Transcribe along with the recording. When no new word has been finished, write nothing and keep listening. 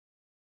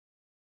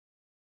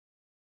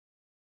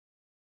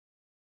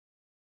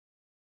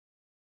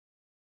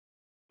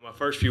My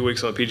first few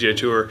weeks on the PGA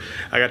Tour,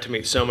 I got to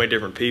meet so many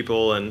different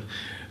people and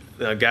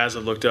guys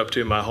I've looked up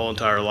to my whole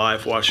entire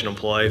life, watching them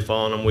play,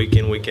 following them week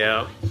in, week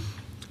out.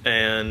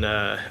 And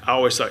I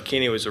always thought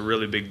Kenny was a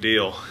really big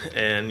deal.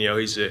 And, you know,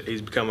 he's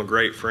become a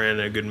great friend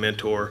and a good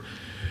mentor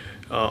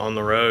on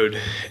the road.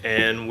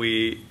 And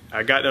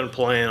I got done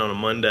playing on a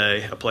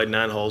Monday. I played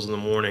 9 holes in the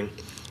morning.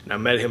 And I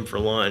met him for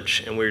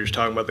lunch, and we were just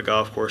talking about the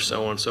golf course,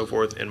 so on and so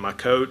forth. And my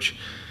coach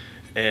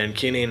and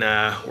Kenny and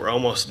I were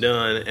almost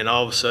done, and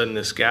all of a sudden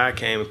this guy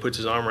came and puts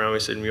his arm around me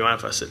and said, "You mind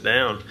if I sit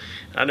down?"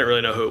 And I didn't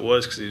really know who it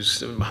was because he was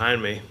sitting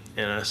behind me.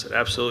 And I said,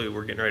 "Absolutely,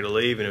 we're getting ready to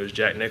leave." And it was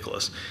Jack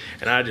Nicklaus.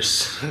 And I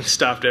just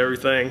stopped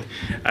everything.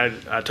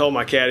 I told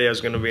my caddy I was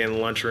going to be in the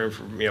lunchroom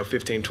for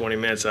 15, 20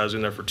 minutes. I was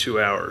in there for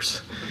 2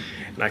 hours.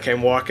 And I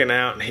came walking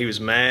out, and he was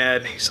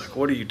mad. He's like,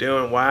 "What are you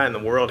doing? Why in the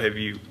world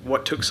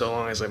what took so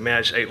long?" I was like, "Man,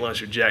 I just ate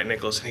lunch with Jack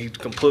Nicklaus." And he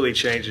completely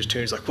changed his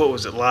tune. He's like, "What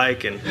was it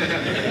like?" And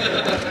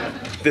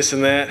this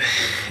and that.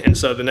 And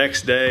so the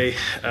next day,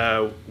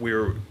 we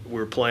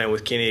were playing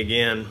with Kenny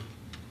again.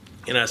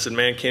 And I said,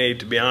 "Man, Kenny,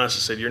 to be honest,"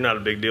 I said, "you're not a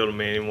big deal to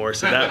me anymore." I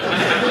said,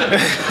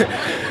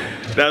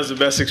 that was the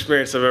best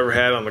experience I've ever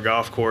had on the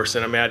golf course.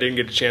 And I mean, I didn't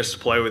get a chance to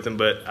play with him,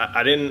 but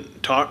I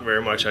didn't talk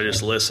very much. I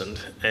just listened.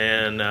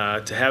 And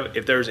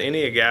if there was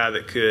a guy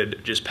that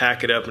could just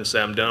pack it up and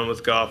say, "I'm done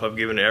with golf, I've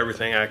given it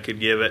everything I could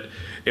give it,"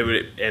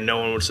 and no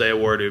one would say a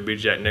word, it would be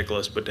Jack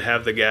Nicklaus. But to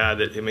have the guy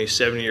that, he's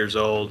 70 years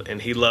old,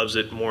 and he loves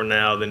it more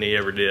now than he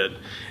ever did.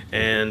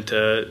 And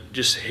to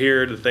just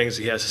hear the things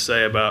he has to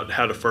say about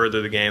how to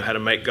further the game, how to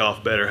make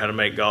golf better, how to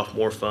make golf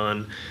more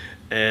fun,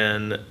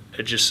 and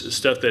it just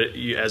stuff that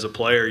you, as a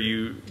player,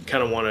 you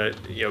kind of want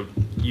to,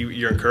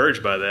 you're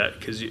encouraged by that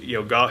because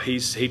golf.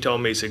 He told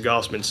me, he said,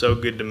 "Golf's been so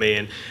good to me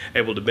and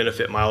able to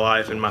benefit my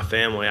life and my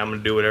family. I'm going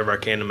to do whatever I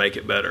can to make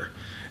it better."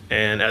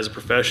 And as a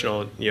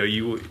professional,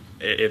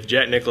 if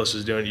Jack Nicklaus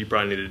is doing it, you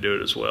probably need to do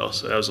it as well.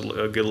 So that was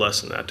a good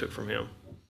lesson that I took from him.